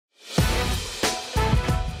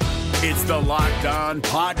It's the Locked On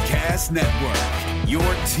Podcast Network, your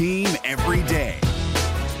team every day.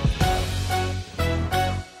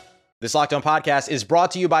 This Locked On Podcast is brought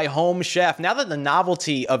to you by Home Chef. Now that the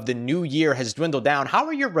novelty of the new year has dwindled down, how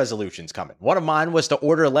are your resolutions coming? One of mine was to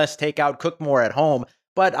order less takeout, cook more at home,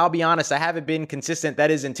 but I'll be honest, I haven't been consistent. That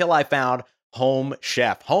is until I found Home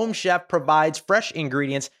Chef. Home Chef provides fresh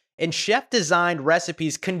ingredients and chef-designed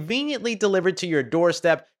recipes conveniently delivered to your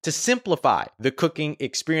doorstep to simplify the cooking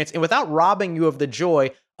experience and without robbing you of the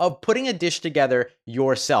joy of putting a dish together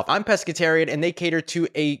yourself. I'm pescatarian and they cater to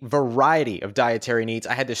a variety of dietary needs.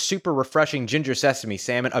 I had this super refreshing ginger sesame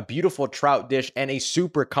salmon, a beautiful trout dish, and a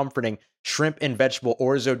super comforting shrimp and vegetable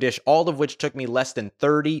orzo dish, all of which took me less than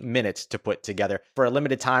 30 minutes to put together. For a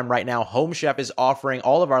limited time right now, Home Chef is offering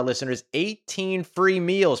all of our listeners 18 free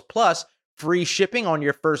meals plus free shipping on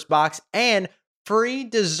your first box and free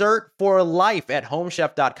dessert for life at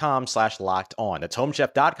homechef.com/lockedon. That's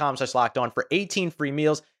homechef.com/lockedon for 18 free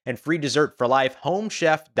meals and free dessert for life.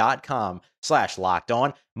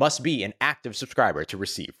 Homechef.com/lockedon. Must be an active subscriber to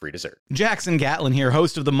receive free dessert. Jackson Gatlin here,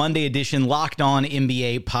 host of the Monday edition Locked On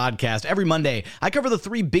NBA podcast. Every Monday, I cover the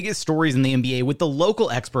three biggest stories in the NBA with the local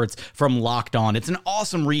experts from Locked On. It's an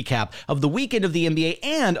awesome recap of the weekend of the NBA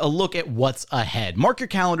and a look at what's ahead. Mark your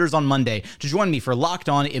calendars on Monday to join me for Locked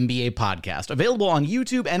On NBA podcast, available on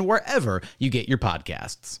YouTube and wherever you get your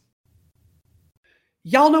podcasts.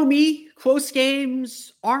 Y'all know me. Close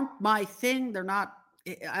games aren't my thing. They're not,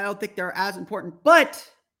 I don't think they're as important, but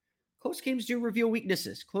close games do reveal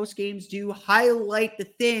weaknesses. Close games do highlight the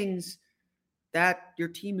things that your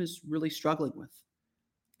team is really struggling with.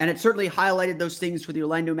 And it certainly highlighted those things for the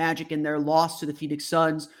Orlando Magic in their loss to the Phoenix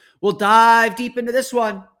Suns. We'll dive deep into this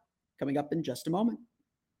one coming up in just a moment.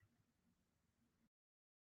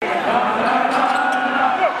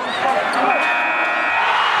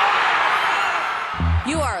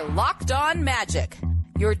 You are Locked On Magic,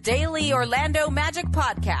 your daily Orlando Magic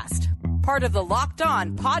podcast, part of the Locked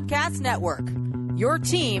On Podcast Network, your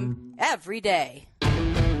team every day.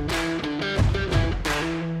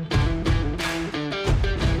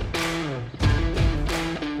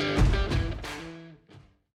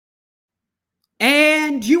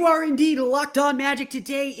 And you are indeed Locked On Magic.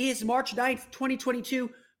 Today is March 9th, 2022.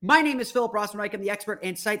 My name is Philip Rossman-Reich. I'm the expert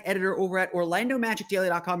and site editor over at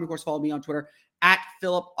OrlandoMagicDaily.com. Of course, follow me on Twitter at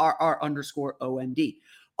PhilipRR_OMD.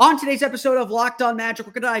 On today's episode of Locked On Magic,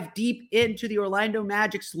 we're going to dive deep into the Orlando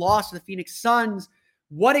Magic's loss to the Phoenix Suns,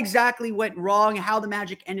 what exactly went wrong, how the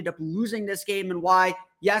Magic ended up losing this game, and why,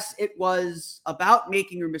 yes, it was about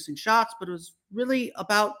making or missing shots, but it was really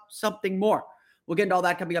about something more. We'll get into all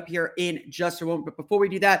that coming up here in just a moment. But before we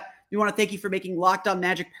do that, we want to thank you for making Locked On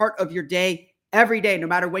Magic part of your day every day, no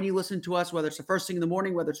matter when you listen to us, whether it's the first thing in the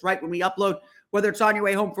morning, whether it's right when we upload, whether it's on your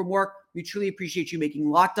way home from work. We truly appreciate you making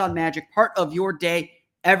Locked On Magic part of your day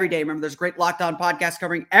every day. Remember, there's a great Locked On podcast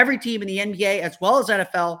covering every team in the NBA, as well as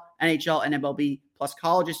NFL, NHL, and MLB, plus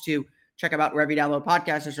colleges too. Check them out wherever you download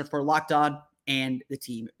podcasts. Search for Locked On and the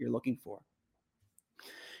team you're looking for.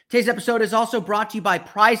 Today's episode is also brought to you by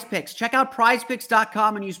Prize Picks. Check out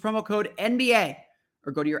prizepicks.com and use promo code NBA,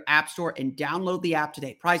 or go to your app store and download the app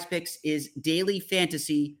today. Prize Picks is daily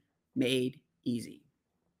fantasy made easy.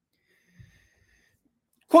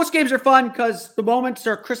 Close games are fun because the moments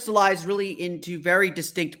are crystallized really into very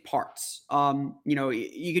distinct parts. I'm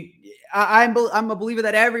a believer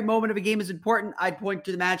that every moment of a game is important. I'd point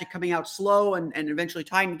to the Magic coming out slow and eventually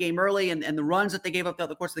tying the game early and the runs that they gave up throughout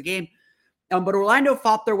the course of the game. But Orlando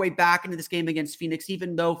fought their way back into this game against Phoenix,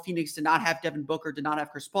 even though Phoenix did not have Devin Booker, did not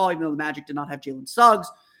have Chris Paul, even though the Magic did not have Jalen Suggs.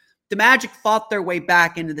 The Magic fought their way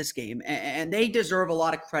back into this game, and they deserve a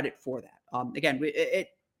lot of credit for that.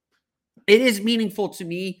 It is meaningful to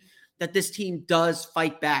me that this team does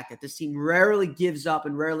fight back, that this team rarely gives up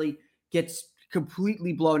and rarely gets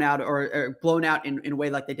completely blown out or blown out in a way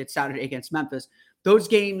like they did Saturday against Memphis. Those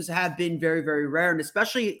games have been very, very rare. And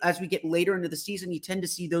especially as we get later into the season, you tend to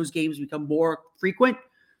see those games become more frequent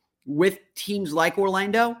with teams like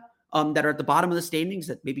Orlando that are at the bottom of the standings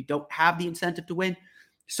that maybe don't have the incentive to win.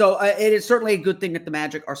 So it is certainly a good thing that the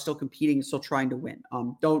Magic are still competing and still trying to win.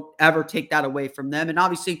 Don't ever take that away from them. And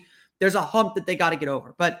obviously, there's a hump that they got to get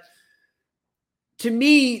over. But to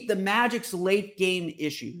me, the Magic's late game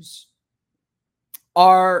issues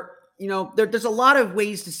are, there's a lot of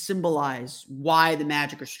ways to symbolize why the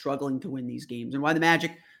Magic are struggling to win these games and why the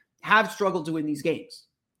Magic have struggled to win these games.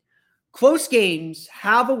 Close games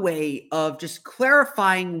have a way of just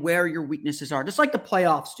clarifying where your weaknesses are, just like the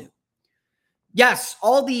playoffs do. Yes,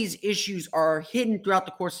 all these issues are hidden throughout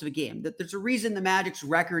the course of a game. That there's a reason the Magic's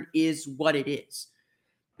record is what it is.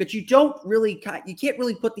 but you can't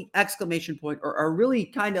really put the exclamation point or really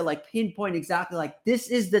kind of like pinpoint exactly like this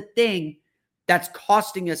is the thing that's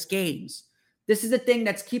costing us games. This is the thing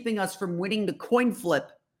that's keeping us from winning the coin flip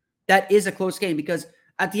that is a close game, because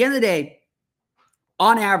at the end of the day,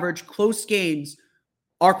 on average, close games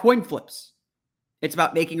are coin flips. It's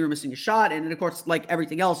about making or missing a shot. And then, of course, like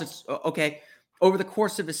everything else, it's okay, over the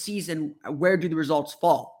course of a season, where do the results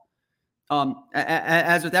fall?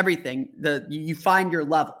 As with everything, you find your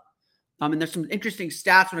level. And there's some interesting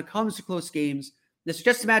stats when it comes to close games. The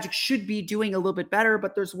suggests the Magic should be doing a little bit better,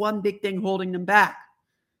 but there's one big thing holding them back.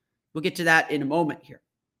 We'll get to that in a moment here.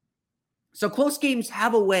 So close games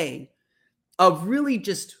have a way of really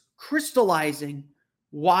just crystallizing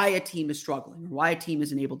why a team is struggling, or why a team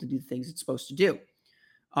isn't able to do the things it's supposed to do.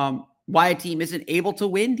 Why a team isn't able to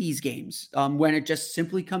win these games when it just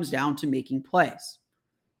simply comes down to making plays.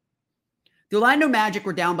 The Orlando Magic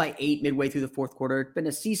were down by 8 midway through the fourth quarter. It's been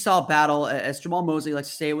a seesaw battle. As Jamal Mosley likes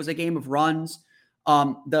to say, it was a game of runs.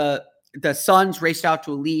 The Suns raced out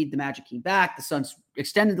to a lead. The Magic came back. The Suns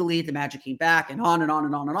extended the lead. The Magic came back, and on and on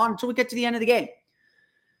and on and on until we get to the end of the game.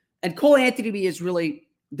 And Cole Anthony is really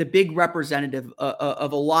the big representative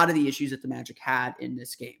of a lot of the issues that the Magic had in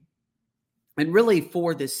this game, and really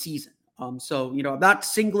for this season. So, I'm not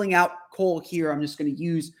singling out Cole here. I'm just going to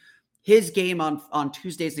use his game on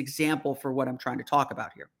Tuesday's example for what I'm trying to talk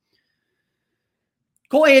about here.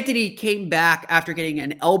 Cole Anthony came back after getting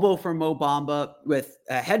an elbow from Mo Bamba with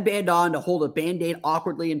a headband on to hold a Band-Aid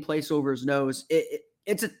awkwardly in place over his nose.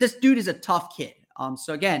 This dude is a tough kid.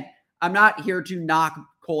 So again, I'm not here to knock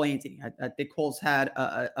Cole Anthony. I think Cole's had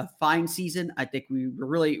a fine season. I think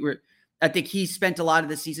I think he spent a lot of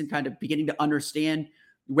the season kind of beginning to understand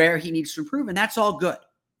where he needs to improve, and that's all good.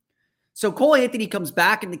 So Cole Anthony comes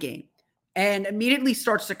back in the game and immediately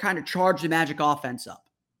starts to kind of charge the Magic offense up.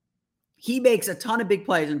 He makes a ton of big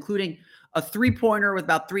plays, including a three-pointer with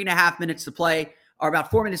about 3.5 minutes to play, or about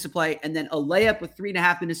 4 minutes to play, and then a layup with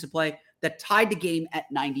 3.5 minutes to play that tied the game at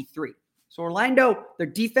 93. So Orlando, their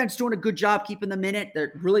defense doing a good job keeping them in it.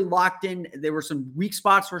 They're really locked in. There were some weak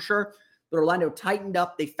spots for sure, but Orlando tightened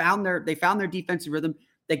up. They found their defensive rhythm.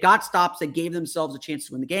 They got stops. They gave themselves a chance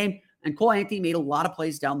to win the game. And Cole Anthony made a lot of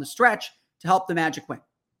plays down the stretch to help the Magic win.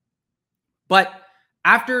 But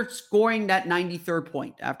after scoring that 93rd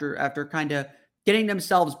point, after kind of getting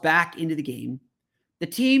themselves back into the game, the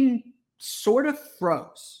team sort of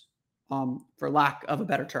froze, for lack of a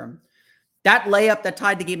better term. That layup that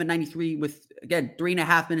tied the game at 93 with, again,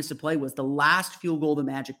 3.5 minutes to play was the last field goal the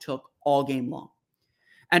Magic took all game long.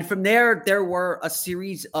 And from there were a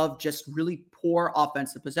series of just really poor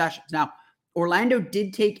offensive possessions. Now, Orlando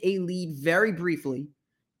did take a lead very briefly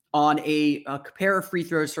on a pair of free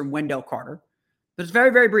throws from Wendell Carter, but it's very,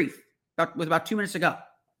 very brief, with about 2 minutes to go.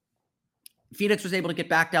 Phoenix was able to get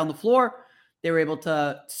back down the floor. They were able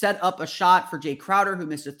to set up a shot for Jay Crowder, who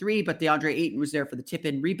missed a three, but DeAndre Ayton was there for the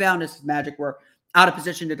tip-in rebound as Magic were out of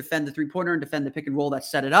position to defend the three-pointer and defend the pick and roll that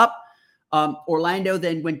set it up. Orlando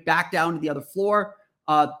then went back down to the other floor.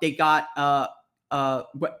 They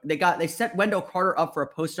set Wendell Carter up for a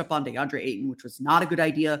post-up on DeAndre Ayton, which was not a good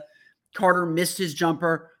idea. Carter missed his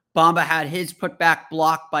jumper. Bamba had his putback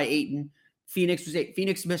blocked by Ayton.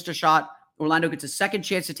 Phoenix missed a shot. Orlando gets a second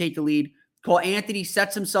chance to take the lead. Cole Anthony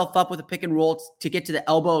sets himself up with a pick and roll to get to the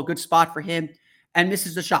elbow, a good spot for him, and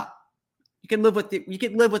misses the shot. You can live with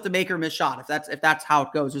the make or miss shot if that's how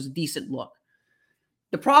it goes. It was a decent look.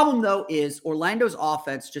 The problem, though, is Orlando's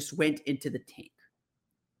offense just went into the tank.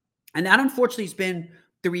 And that, unfortunately, has been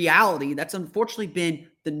the reality. That's unfortunately been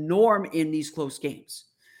the norm in these close games.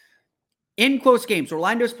 In close games,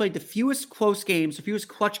 Orlando's played the fewest close games, the fewest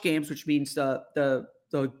clutch games, which means the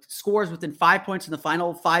scores within 5 points in the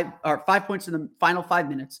final 5, or 5 points in the final 5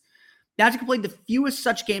 minutes. Magic played the fewest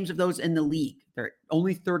such games of those in the league. They're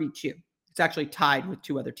only 32. It's actually tied with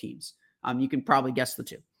two other teams. You can probably guess the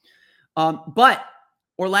two. But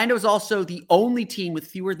Orlando is also the only team with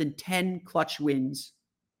fewer than 10 clutch wins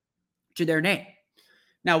to their name.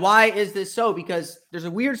 Now, why is this so? Because there's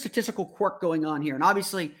a weird statistical quirk going on here. And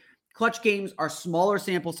obviously, clutch games are smaller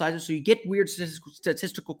sample sizes, so you get weird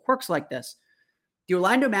statistical quirks like this. The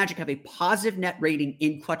Orlando Magic have a positive net rating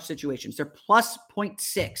in clutch situations. They're plus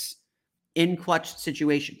 0.6 in clutch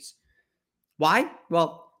situations. Why?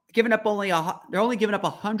 Well, they're only giving up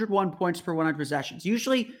 101 points per 100 possessions.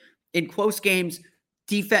 Usually in close games,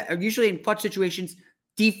 usually in clutch situations,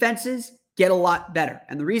 defenses get a lot better.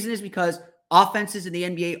 And the reason is because offenses in the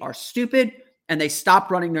NBA are stupid and they stop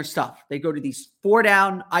running their stuff. They go to these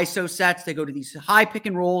 4-down ISO sets. They go to these high pick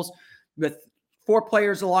and rolls with 4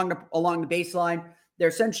 players along the baseline. They're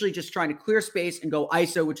essentially just trying to clear space and go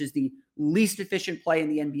ISO, which is the least efficient play in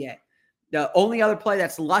the NBA. The only other play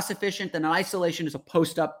that's less efficient than an isolation is a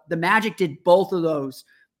post-up. The Magic did both of those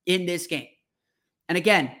in this game. And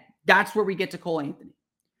again, that's where we get to Cole Anthony.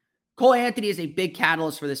 Cole Anthony is a big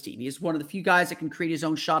catalyst for this team. He is one of the few guys that can create his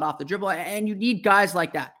own shot off the dribble, and you need guys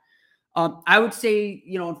like that. I would say,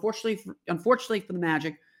 unfortunately for the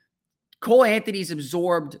Magic, Cole Anthony's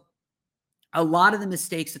absorbed a lot of the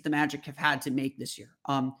mistakes that the Magic have had to make this year.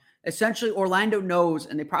 Essentially, Orlando knows,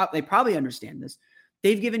 and they probably understand this.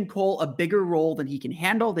 They've given Cole a bigger role than he can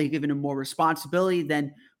handle. They've given him more responsibility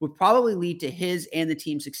than would probably lead to his and the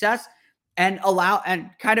team's success, and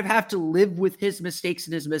kind of have to live with his mistakes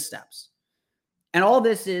and his missteps. And all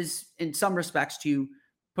this is, in some respects, to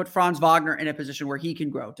put Franz Wagner in a position where he can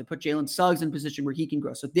grow, to put Jalen Suggs in a position where he can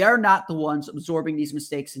grow. So they're not the ones absorbing these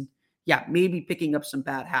mistakes and, maybe picking up some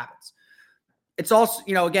bad habits. It's also,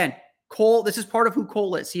 again, Cole, this is part of who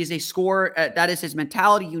Cole is. He is a scorer. That is his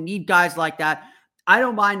mentality. You need guys like that. I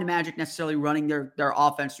don't mind the Magic necessarily running their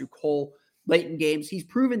offense through Cole late in games. He's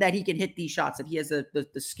proven that he can hit these shots, that he has the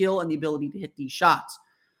skill and the ability to hit these shots.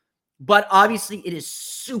 But obviously it is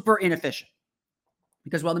super inefficient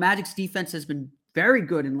because while the Magic's defense has been very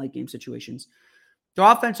good in late game situations, their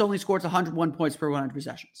offense only scores 101 points per 100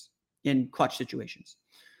 possessions in clutch situations.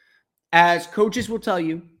 As coaches will tell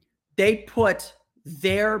you, they put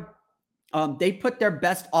their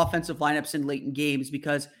best offensive lineups in late in games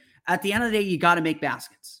because at the end of the day, you got to make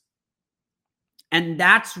baskets. And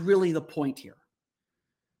that's really the point here.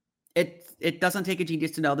 It doesn't take a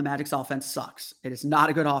genius to know the Magic's offense sucks. It is not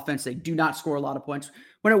a good offense. They do not score a lot of points.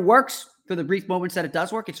 When it works, for the brief moments that it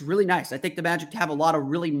does work, it's really nice. I think the Magic have a lot of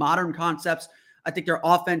really modern concepts. I think their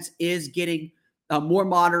offense is getting more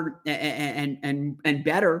modern and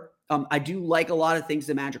better. I do like a lot of things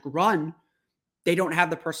the Magic run. They don't have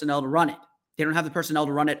the personnel to run it. They don't have the personnel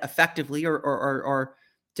to run it effectively or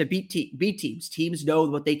to beat teams. Teams know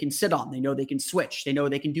what they can sit on. They know they can switch. They know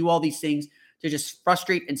they can do all these things to just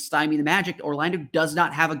frustrate and stymie the Magic. Orlando does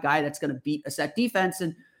not have a guy that's going to beat a set defense,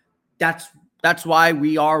 and that's why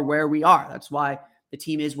we are where we are. That's why the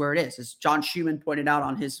team is where it is. As John Schumann pointed out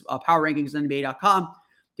on his power rankings on NBA.com,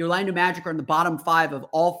 the Orlando Magic are in the bottom 5 of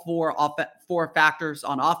all four factors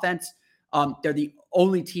on offense. They're the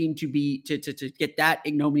only team to get that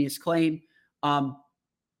ignominious claim.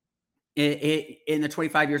 In the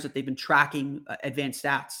 25 years that they've been tracking advanced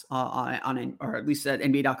stats or at least that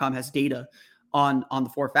NBA.com has data on the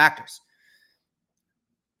 4 factors.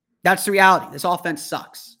 That's the reality. This offense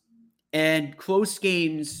sucks. And close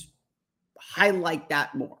games highlight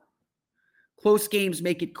that more. Close games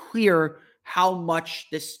make it clear how much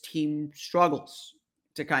this team struggles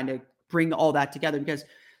to kind of bring all that together. Because,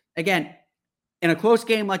 again, in a close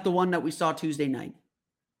game like the one that we saw Tuesday night,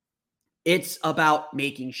 it's about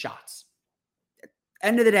making shots.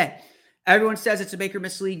 End of the day, everyone says it's a make or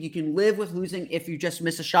miss league. You can live with losing if you just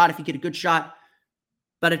miss a shot, if you get a good shot,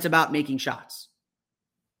 but it's about making shots.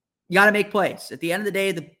 You got to make plays. At the end of the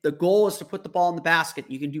day, the goal is to put the ball in the basket.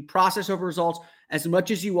 You can do process over results as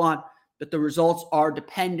much as you want, but the results are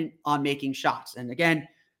dependent on making shots. And again,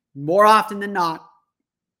 more often than not,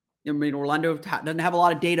 Orlando doesn't have a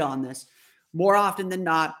lot of data on this. More often than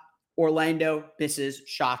not, Orlando misses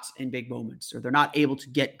shots in big moments, or they're not able to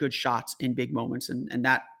get good shots in big moments, and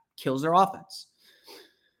that kills their offense.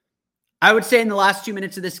 I would say in the last 2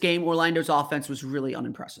 minutes of this game, Orlando's offense was really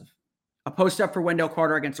unimpressive. A post-up for Wendell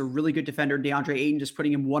Carter against a really good defender, DeAndre Ayton, just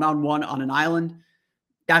putting him one-on-one on an island.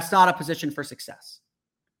 That's not a position for success.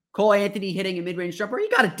 Cole Anthony hitting a mid-range jumper, he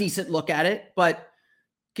got a decent look at it, but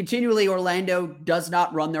continually Orlando does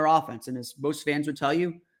not run their offense. And as most fans would tell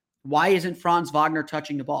you, why isn't Franz Wagner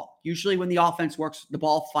touching the ball? Usually when the offense works, the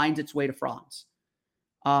ball finds its way to Franz.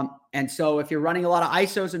 And so if you're running a lot of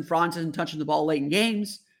ISOs and Franz isn't touching the ball late in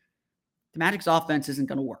games, the Magic's offense isn't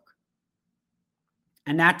going to work.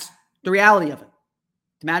 And that's the reality of it.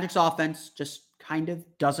 The Magic's offense just kind of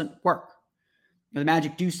doesn't work. The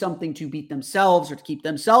Magic do something to beat themselves or to keep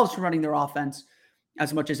themselves from running their offense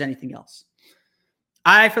as much as anything else.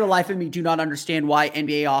 I, for the life of me, do not understand why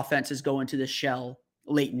NBA offenses go into this shell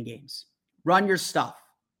late in games. Run your stuff.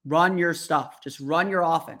 Run your stuff. Just run your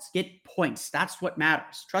offense. Get points. That's what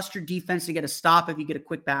matters. Trust your defense to get a stop if you get a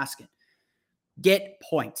quick basket. Get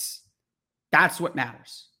points. That's what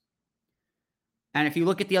matters. And if you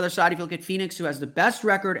look at the other side, if you look at Phoenix, who has the best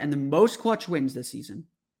record and the most clutch wins this season,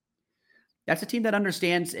 that's a team that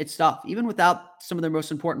understands its stuff, even without some of their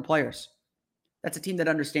most important players. That's a team that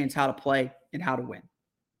understands how to play and how to win.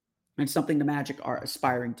 And it's something the Magic are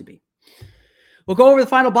aspiring to be. We'll go over the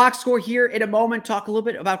final box score here in a moment, talk a little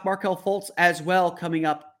bit about Markelle Fultz as well coming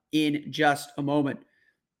up in just a moment.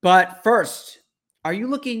 But first, Are you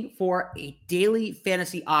looking for a daily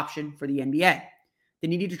fantasy option for the NBA?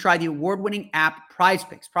 Then you need to try the award-winning app Prize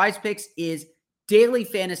Picks. Prize Picks is daily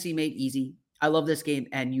fantasy made easy. I love this game,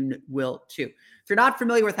 and you will too. If you're not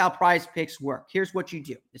familiar with how Prize Picks work, here's what you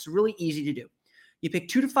do. It's really easy to do. You pick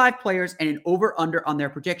 2 to 5 players and an over-under on their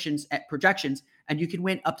projections, and you can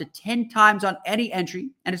win up to 10 times on any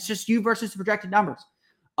entry, and it's just you versus the projected numbers.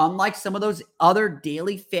 Unlike some of those other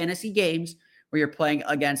daily fantasy games where you're playing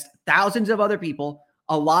against thousands of other people,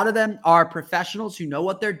 a lot of them are professionals who know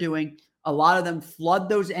what they're doing. A lot of them flood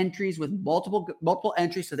those entries with multiple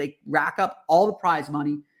entries so they rack up all the prize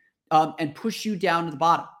money and push you down to the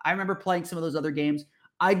bottom. I remember playing some of those other games.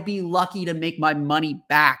 I'd be lucky to make my money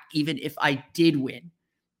back even if I did win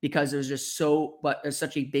because it was just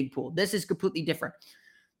such a big pool. This is completely different.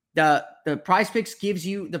 The Prize Picks gives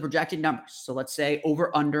you the projected numbers. So let's say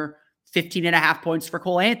over under 15.5 points for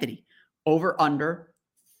Cole Anthony, over under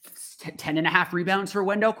 10.5 rebounds for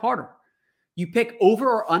Wendell Carter. You pick over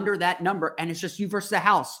or under that number, and it's just you versus the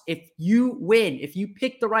house. If you win, if you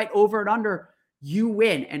pick the right over and under, you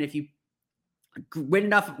win. And if you win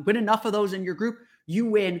enough of those in your group, you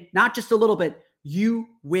win not just a little bit, you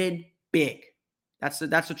win big. That's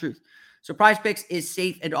the truth. So Prize Picks is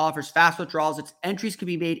safe and offers fast withdrawals. Its entries can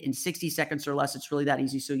be made in 60 seconds or less. It's really that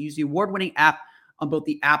easy. So use the award-winning app on both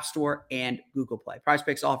the App Store and Google Play. Prize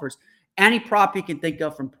Picks offers any prop you can think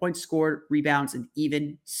of, from points scored, rebounds, and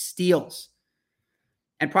even steals.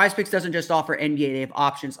 And Prize Picks doesn't just offer NBA. They have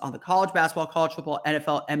options on the college basketball, college football,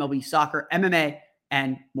 NFL, MLB, soccer, MMA,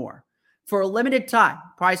 and more. For a limited time,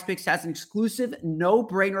 Prize Picks has an exclusive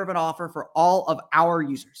no-brainer of an offer for all of our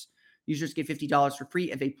users. Users get $50 for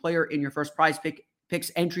free if a player in your first Prize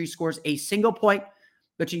Picks entry scores a single point,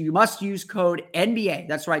 but you must use code NBA.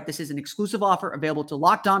 That's right. This is an exclusive offer available to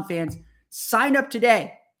Locked On fans. Sign up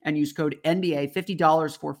today and use code NBA,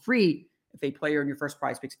 $50 for free if a player in your first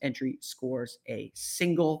Prize Picks entry scores a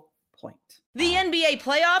single point. The NBA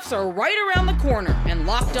playoffs are right around the corner, and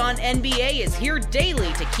Locked On NBA is here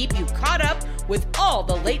daily to keep you caught up with all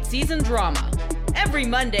the late season drama. Every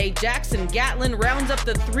Monday, Jackson Gatlin rounds up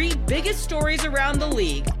the 3 biggest stories around the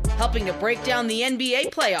league, helping to break down the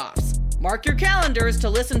NBA playoffs. Mark your calendars to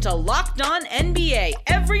listen to Locked On NBA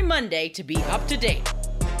every Monday to be up to date.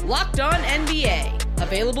 Locked On NBA,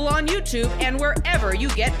 available on YouTube and wherever you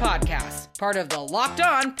get podcasts. Part of the Locked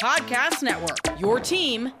On Podcast Network, your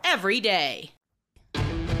team every day.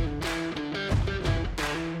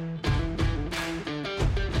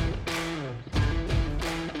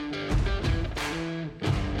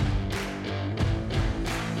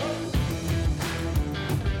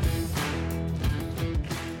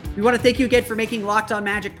 We want to thank you again for making Locked On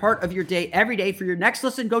Magic part of your day every day. For your next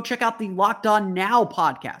listen, go check out the Locked On Now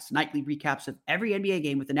podcast, nightly recaps of every NBA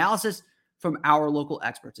game with analysis from our local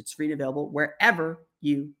experts. It's free and available wherever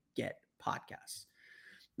you get podcasts.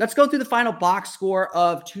 Let's go through the final box score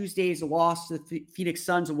of Tuesday's loss to the Phoenix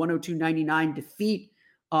Suns, a 102-99 defeat.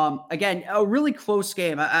 Again, a really close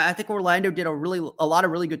game. I think Orlando did a lot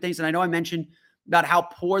of really good things. And I know I mentioned about how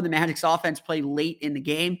poor the Magic's offense played late in the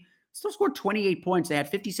game. Still scored 28 points. They had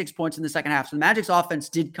 56 points in the second half. So the Magic's offense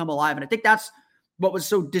did come alive. And I think that's what was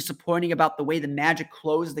so disappointing about the way the Magic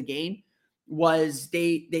closed the game was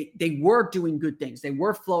they were doing good things. They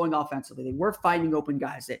were flowing offensively. They were finding open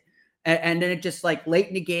guys. And then it just, like, late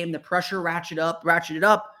in the game, the pressure ratcheted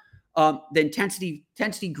up. The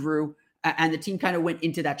intensity grew, and the team kind of went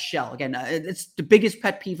into that shell. Again, it's the biggest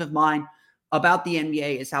pet peeve of mine about the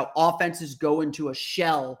NBA is how offenses go into a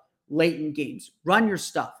shell late in games. Run your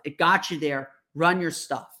stuff. It got you there. Run your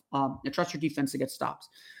stuff. And trust your defense to get stops.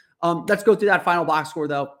 Let's go through that final box score,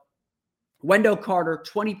 though. Wendell Carter,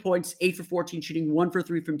 20 points, 8 for 14 shooting, 1 for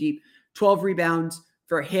 3 from deep, 12 rebounds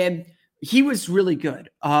for him. He was really good.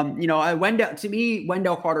 To me,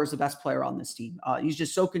 Wendell Carter is the best player on this team. He's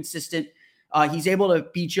just so consistent. He's able to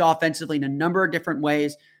beat you offensively in a number of different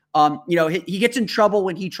ways. He gets in trouble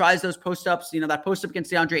when he tries those post-ups. That post-up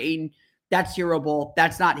against DeAndre Ayton, that's hero ball.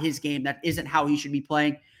 That's not his game. That isn't how he should be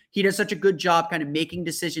playing. He does such a good job kind of making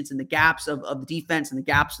decisions in the gaps of the defense and the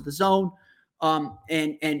gaps of the zone,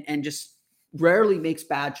 and just rarely makes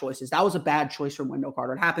bad choices. That was a bad choice from Wendell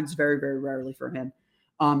Carter. It happens very, very rarely for him.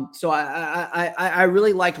 So I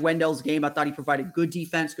really liked Wendell's game. I thought he provided good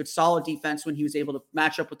defense, good solid defense when he was able to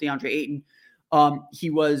match up with DeAndre Ayton. He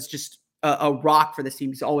was just a rock for this team.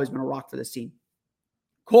 He's always been a rock for this team.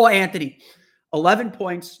 Cole Anthony, 11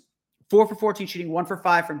 points, 4 for 14 shooting, 1 for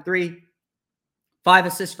 5 from 3, 5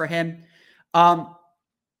 assists for him.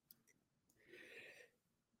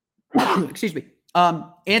 Excuse me.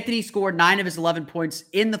 Anthony scored 9 of his 11 points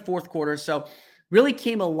in the fourth quarter. So really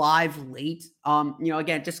came alive late.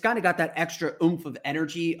 Again, just kind of got that extra oomph of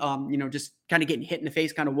energy. Just kind of getting hit in the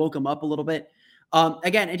face, kind of woke him up a little bit.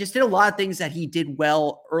 Again, it just did a lot of things that he did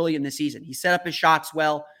well early in the season. He set up his shots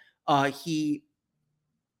well. He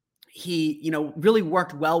really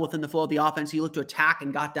worked well within the flow of the offense. He looked to attack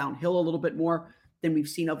and got downhill a little bit more than we've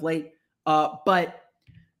seen of late.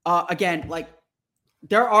 Again, like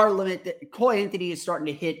there are limits. Cole Anthony is starting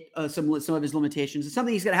to hit some of his limitations. It's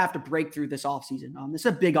something he's going to have to break through this offseason. This is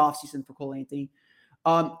a big offseason for Cole Anthony.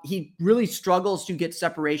 He really struggles to get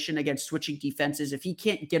separation against switching defenses. If he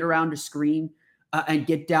can't get around a screen and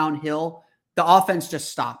get downhill, the offense just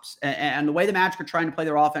stops. And the way the Magic are trying to play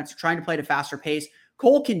their offense, trying to play at a faster pace,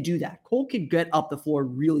 Cole can do that. Cole can get up the floor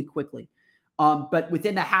really quickly. But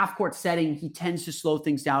within the half-court setting, he tends to slow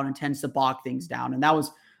things down and tends to bog things down. And that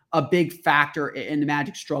was a big factor in the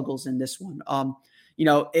Magic struggles in this one.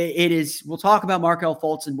 It is, we'll talk about Markelle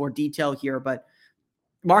Fultz in more detail here, but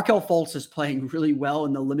Markelle Fultz is playing really well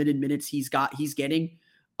in the limited minutes he's getting.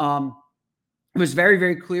 It was very,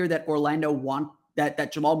 very clear that Orlando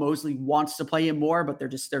that Jamal Mosley wants to play him more, but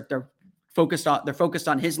they're focused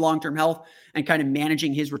on his long-term health and kind of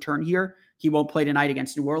managing his return here. He won't play tonight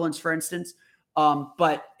against New Orleans, for instance.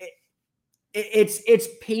 But it's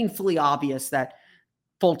painfully obvious that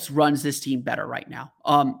Fultz runs this team better right now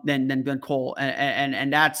than Cole.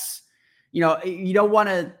 And that's, you don't want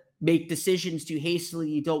to make decisions too hastily.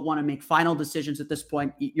 You don't want to make final decisions at this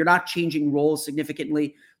point. You're not changing roles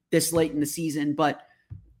significantly this late in the season, but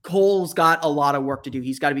Cole's got a lot of work to do.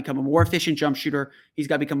 He's got to become a more efficient jump shooter. He's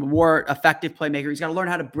got to become a more effective playmaker. He's got to learn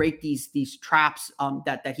how to break these traps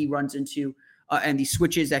that he runs into and these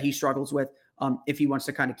switches that he struggles with if he wants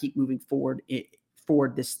to kind of keep moving forward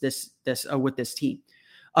with this team.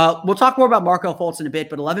 We'll talk more about Markelle Fultz in a bit,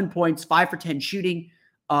 but 11 points, 5 for 10 shooting,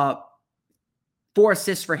 4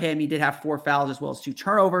 assists for him. He did have 4 fouls as well as 2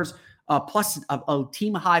 turnovers, plus a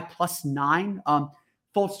team high +9.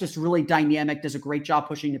 Fultz just really dynamic, does a great job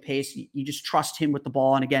pushing the pace. You just trust him with the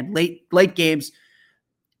ball. And again, late games,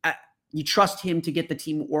 you trust him to get the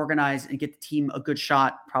team organized and get the team a good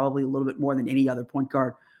shot, probably a little bit more than any other point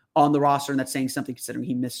guard on the roster. And that's saying something considering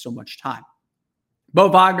he missed so much time. Bo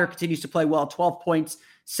Wagner continues to play well, 12 points,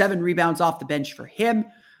 7 rebounds off the bench for him.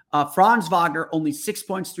 Franz Wagner, only 6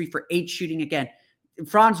 points, 3 for 8 shooting. Again,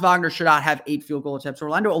 Franz Wagner should not have 8 field goal attempts.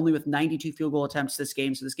 Orlando only with 92 field goal attempts this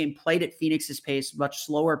game. So this game played at Phoenix's pace, much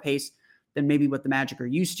slower pace than maybe what the Magic are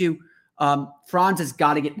used to. Franz has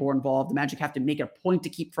got to get more involved. The Magic have to make it a point to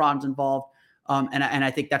keep Franz involved. And I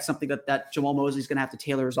think that's something that Jamal Mosley is going to have to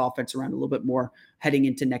tailor his offense around a little bit more heading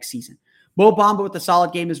into next season. Mo Bamba with a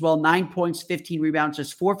solid game as well. 9 points, 15 rebounds,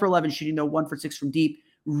 just 4 for 11 shooting, though 1 for 6 from deep.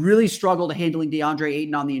 Really struggled handling DeAndre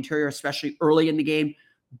Ayton on the interior, especially early in the game.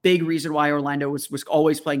 Big reason why Orlando was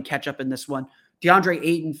always playing catch up in this one. DeAndre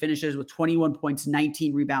Ayton finishes with 21 points,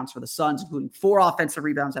 19 rebounds for the Suns, including 4 offensive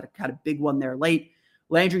rebounds. Had a big one there late.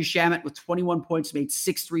 Landry Shamet with 21 points, made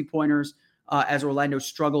 6 3-pointers as Orlando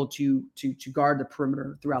struggled to guard the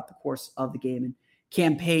perimeter throughout the course of the game. And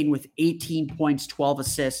Cam Payne with 18 points, 12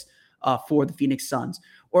 assists for the Phoenix Suns.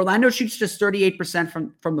 Orlando shoots just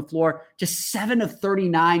 38% from the floor, just 7 of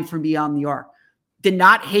 39 from beyond the arc. Did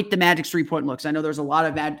not hate the Magic's 3-point looks. I know there's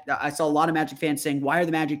I saw a lot of Magic fans saying, why are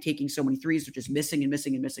the Magic taking so many threes? They're just missing and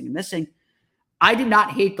missing and missing and missing. I did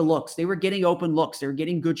not hate the looks. They were getting open looks. They were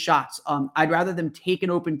getting good shots. I'd rather them take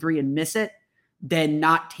an open 3 and miss it than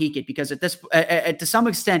not take it, because to some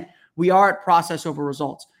extent, we are at process over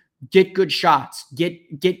results. Get good shots,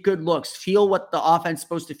 get good looks, feel what the offense is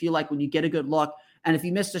supposed to feel like when you get a good look. And if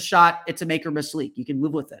you missed a shot, it's a make or miss league. You can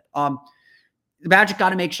live with it. The Magic got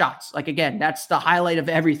to make shots. Like, again, that's the highlight of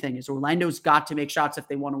everything, is Orlando's got to make shots if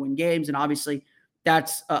they want to win games. And obviously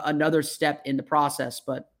that's another step in the process.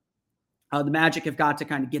 But the Magic have got to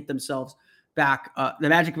kind of get themselves back. The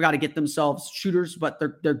Magic have got to get themselves shooters, but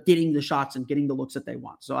they're getting the shots and getting the looks that they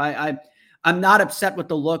want. So I'm not upset with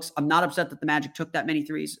the looks. I'm not upset that the Magic took that many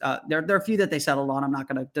threes. There are a few that they settled on. I'm not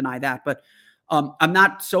going to deny that. But I'm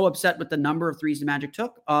not so upset with the number of threes the Magic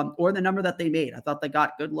took or the number that they made. I thought they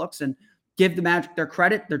got good looks, and give the Magic their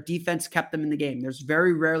credit. Their defense kept them in the game. There's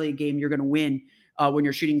very rarely a game you're going to win when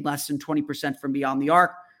you're shooting less than 20% from beyond the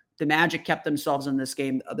arc. The Magic kept themselves in this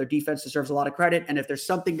game. Their defense deserves a lot of credit. And if there's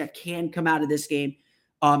something that can come out of this game,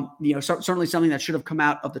 certainly something that should have come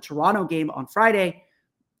out of the Toronto game on Friday,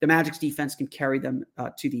 the Magic's defense can carry them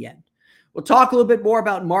to the end. We'll talk a little bit more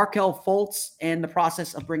about Markelle Fultz and the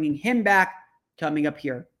process of bringing him back coming up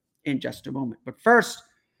here in just a moment. But first,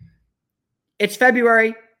 it's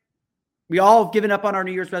February. We all have given up on our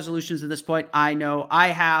New Year's resolutions at this point. I know I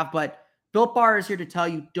have, but Built Bar is here to tell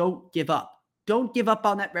you, don't give up. don't give up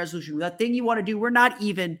on that resolution. That thing you want to do. We're not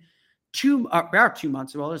even we are 2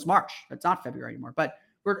 months. Well, it's March. It's not February anymore, but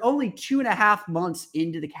we're only 2.5 months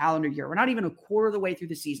into the calendar year. We're not even a quarter of the way through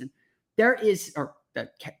the season. The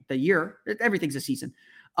year, everything's a season.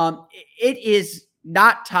 It is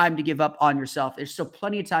not time to give up on yourself. There's still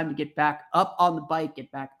plenty of time to get back up on the bike, get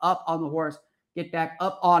back up on the horse, get back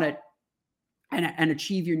up on it, and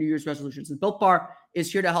achieve your New Year's resolutions. And Built Bar is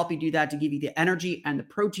here to help you do that, to give you the energy and the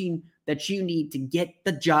protein that you need to get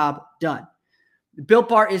the job done. The Built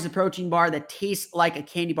Bar is a protein bar that tastes like a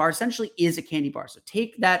candy bar, essentially is a candy bar. So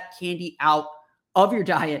take that candy out of your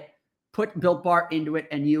diet, put Built Bar into it,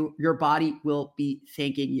 and your body will be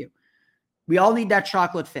thanking you. We all need that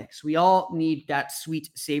chocolate fix. We all need that sweet,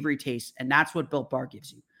 savory taste, and that's what Built Bar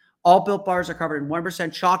gives you. All Built Bars are covered in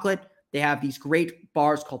 1% chocolate. They have these great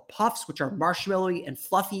bars called Puffs, which are marshmallowy and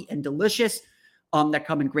fluffy and delicious, that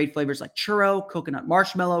come in great flavors like churro, coconut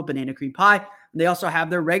marshmallow, banana cream pie. And they also have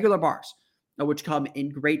their regular bars, which come in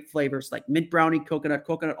great flavors like mint brownie, coconut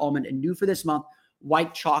almond, and new for this month,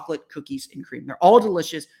 white chocolate cookies and cream. They're all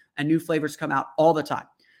delicious, and new flavors come out all the time.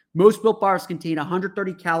 Most Built Bars contain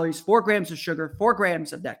 130 calories, 4 grams of sugar, 4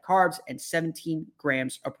 grams of net carbs, and 17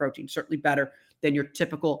 grams of protein. Certainly better than your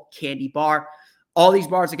typical candy bar. All these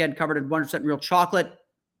bars, again, covered in 100% real chocolate.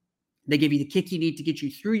 They give you the kick you need to get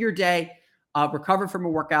you through your day, recover from a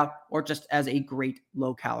workout, or just as a great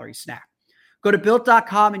low-calorie snack. Go to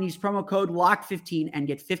Built.com and use promo code LOCK15 and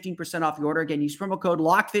get 15% off your order. Again, use promo code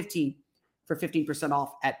LOCK15 for 15%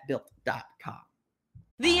 off at Built.com.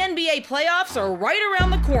 The NBA playoffs are right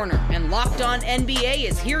around the corner, and Locked On NBA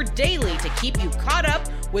is here daily to keep you caught up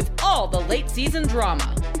with all the late season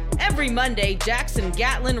drama. Every Monday, Jackson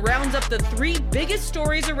Gatlin rounds up the 3 biggest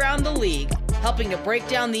stories around the league, helping to break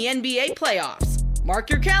down the NBA playoffs.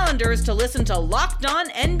 Mark your calendars to listen to Locked On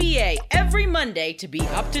NBA every Monday to be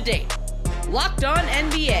up to date. Locked On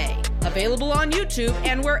NBA, available on YouTube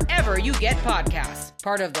and wherever you get podcasts.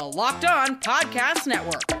 Part of the Locked On Podcast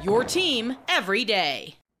Network, your team every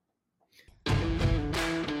day.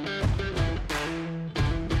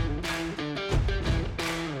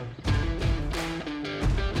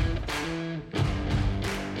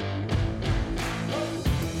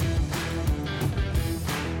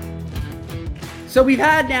 So we've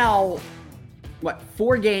had now,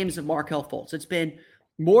 4 games of Markelle Fultz. It's been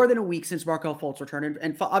more than a week since Markelle Fultz returned.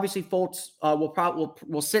 And obviously Fultz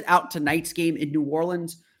will sit out tonight's game in New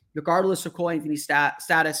Orleans, regardless of Cole Anthony's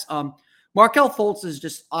status. Markelle Fultz is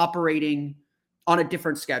just operating on a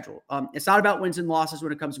different schedule. It's not about wins and losses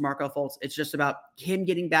when it comes to Markelle Fultz. It's just about him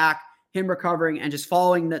getting back, him recovering, and just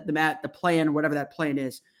following the plan, whatever that plan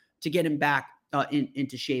is, to get him back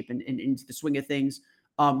into shape and into the swing of things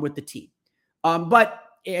with the team. But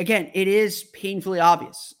again, it is painfully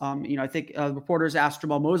obvious. I think reporters asked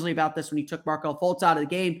Jamal Mosley about this when he took Markelle Fultz out of the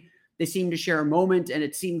game. They seemed to share a moment, and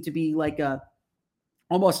it seemed to be like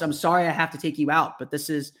almost, I'm sorry I have to take you out, but this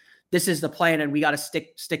is the plan, and we got to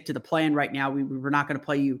stick to the plan right now. We're not going to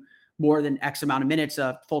play you more than X amount of minutes.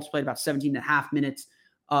 Fultz played about 17 and a half minutes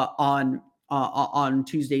on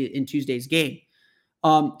Tuesday's game.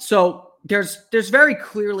 So there's very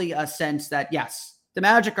clearly a sense that, yes, the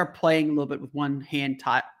Magic are playing a little bit with one hand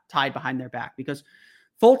tied behind their back, because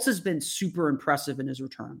Fultz has been super impressive in his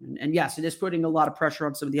return. And yes, it is putting a lot of pressure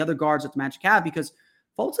on some of the other guards that the Magic have, because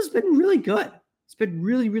Fultz has been really good. It's been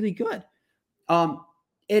really, really good.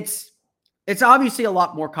 It's obviously a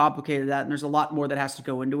lot more complicated than that, and there's a lot more that has to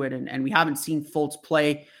go into it. And we haven't seen Fultz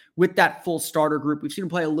play with that full starter group. We've seen him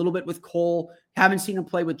play a little bit with Cole, haven't seen him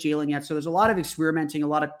play with Jalen yet. So there's a lot of experimenting, a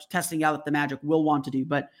lot of testing out that the Magic will want to do.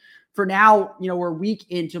 But for now, we're a week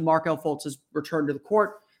into Markelle Fultz's return to the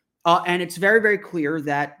court, and it's very, very clear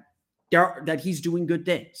that he's doing good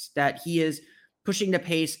things, that he is pushing the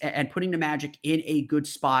pace and putting the Magic in a good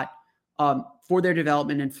spot for their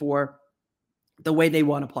development and for the way they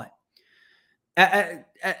want to play.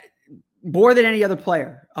 More than any other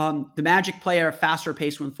player, the Magic play at a faster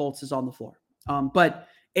pace when Fultz is on the floor, but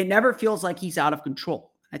it never feels like he's out of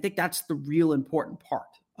control. I think that's the real important part.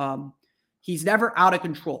 He's never out of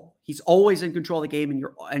control. He's always in control of the game,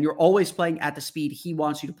 and you're always playing at the speed he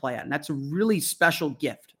wants you to play at. And that's a really special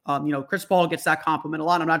gift. Chris Paul gets that compliment a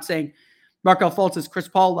lot. I'm not saying Markelle Fultz is Chris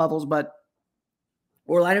Paul levels, but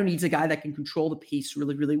Orlando needs a guy that can control the pace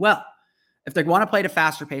really, really well. If they want to play at a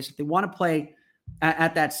faster pace, if they want to play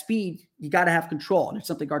at that speed, you got to have control. And it's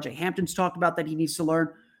something RJ Hampton's talked about that he needs to learn.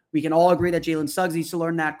 We can all agree that Jalen Suggs needs to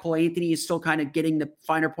learn that. Cole Anthony is still kind of getting the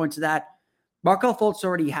finer points of that. Markelle Fultz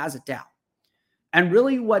already has it down. And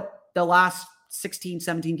really what the last 16,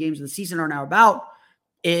 17 games of the season are now about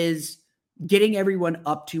is getting everyone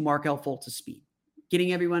up to Markelle Fultz's speed.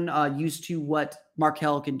 getting everyone used to what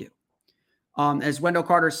Markelle can do. As Wendell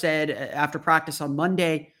Carter said after practice on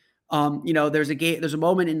Monday, there's a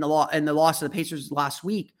moment in the loss of the Pacers last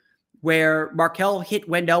week where Markelle hit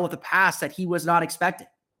Wendell with a pass that he was not expecting.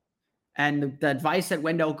 And the advice that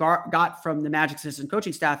Wendell got from the Magic assistant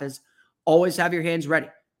coaching staff is always have your hands ready.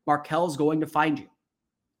 Markelle's going to find you.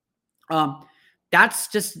 That's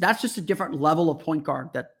just a different level of point guard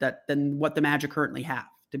than what the Magic currently have,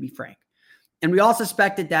 to be frank. And we all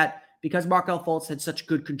suspected that because Markelle Fultz had such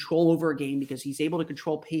good control over a game, because he's able to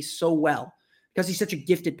control pace so well, because he's such a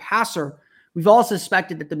gifted passer, we've all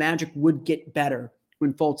suspected that the Magic would get better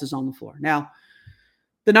when Fultz is on the floor. Now,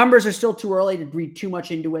 the numbers are still too early to read too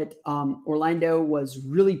much into it. Orlando was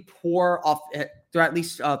really poor off, at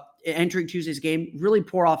least entering Tuesday's game, really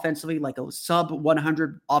poor offensively, like a sub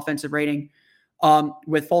 100 offensive rating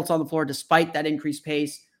with Fultz on the floor, despite that increased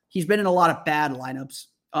pace. He's been in a lot of bad lineups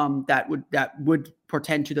that would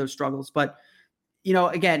portend to those struggles. But,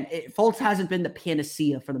 again, Fultz hasn't been the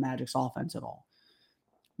panacea for the Magic's offense at all.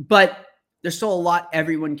 But there's still a lot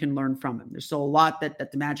everyone can learn from him. There's still a lot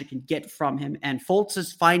that the Magic can get from him. And Fultz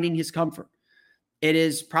is finding his comfort. It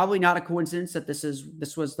is probably not a coincidence that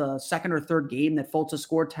this was the second or third game that Fultz has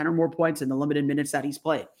scored 10 or more points in the limited minutes that he's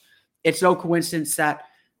played. It's no coincidence that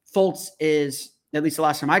Fultz is, at least the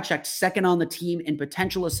last time I checked, second on the team in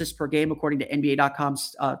potential assists per game, according to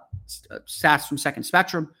NBA.com's stats from Second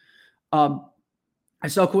Spectrum.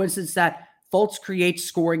 It's no coincidence that Fultz creates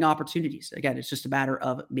scoring opportunities. Again, it's just a matter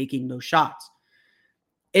of making those shots.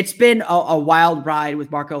 It's been a wild ride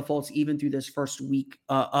with Markelle Fultz, even through this first week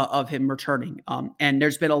of him returning. And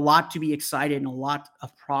there's been a lot to be excited and a lot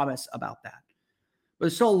of promise about that. But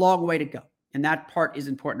there's still a long way to go. And that part is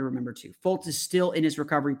important to remember too. Fultz is still in his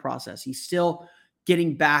recovery process. He's still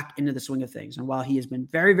getting back into the swing of things. And while he has been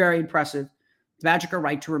very, very impressive, the Magic are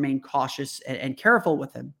right to remain cautious and careful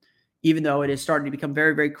with him, even though it is starting to become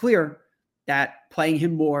very, very clear that playing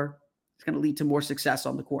him more is going to lead to more success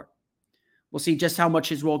on the court. We'll see just how much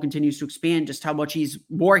his role continues to expand, just how much he's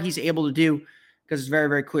able to do, because it's very,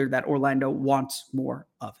 very clear that Orlando wants more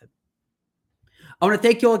of him. I want to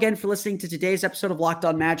thank you all again for listening to today's episode of Locked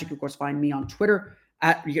On Magic. Of course, find me on Twitter.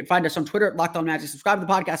 You can find us on Twitter at Locked On Magic. Subscribe to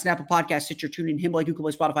the podcast and Apple Podcasts, Stitcher, TuneIn, Himalaya, Google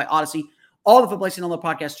Play, Spotify, Odyssey, all the places and all the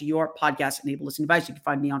podcasts to your podcast-enabled listening device. You can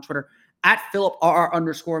find me on Twitter at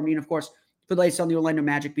PhilipRR_me. And of course, for the latest on the Orlando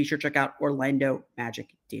Magic, be sure to check out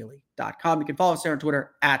OrlandoMagicDaily.com. You can follow us there on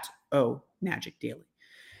Twitter at OMagicDaily.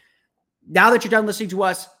 Now that you're done listening to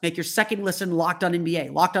us, make your second listen Locked On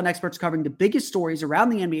NBA. Locked On experts covering the biggest stories around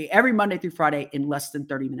the NBA every Monday through Friday in less than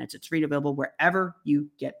 30 minutes. It's free and available wherever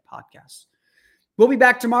you get podcasts. We'll be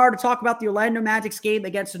back tomorrow to talk about the Orlando Magic's game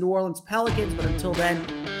against the New Orleans Pelicans. But until then,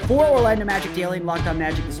 for Orlando Magic Daily and Locked On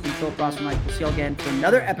Magic, this has been Philip Ross and Mike. We'll see you again for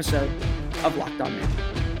another episode of Locked On Magic.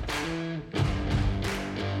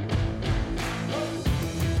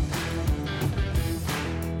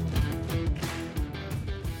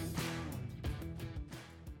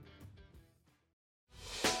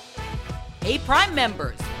 Hey, Prime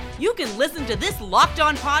members, you can listen to this Locked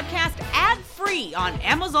On podcast ad-free on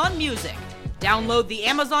Amazon Music. Download the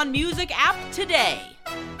Amazon Music app today.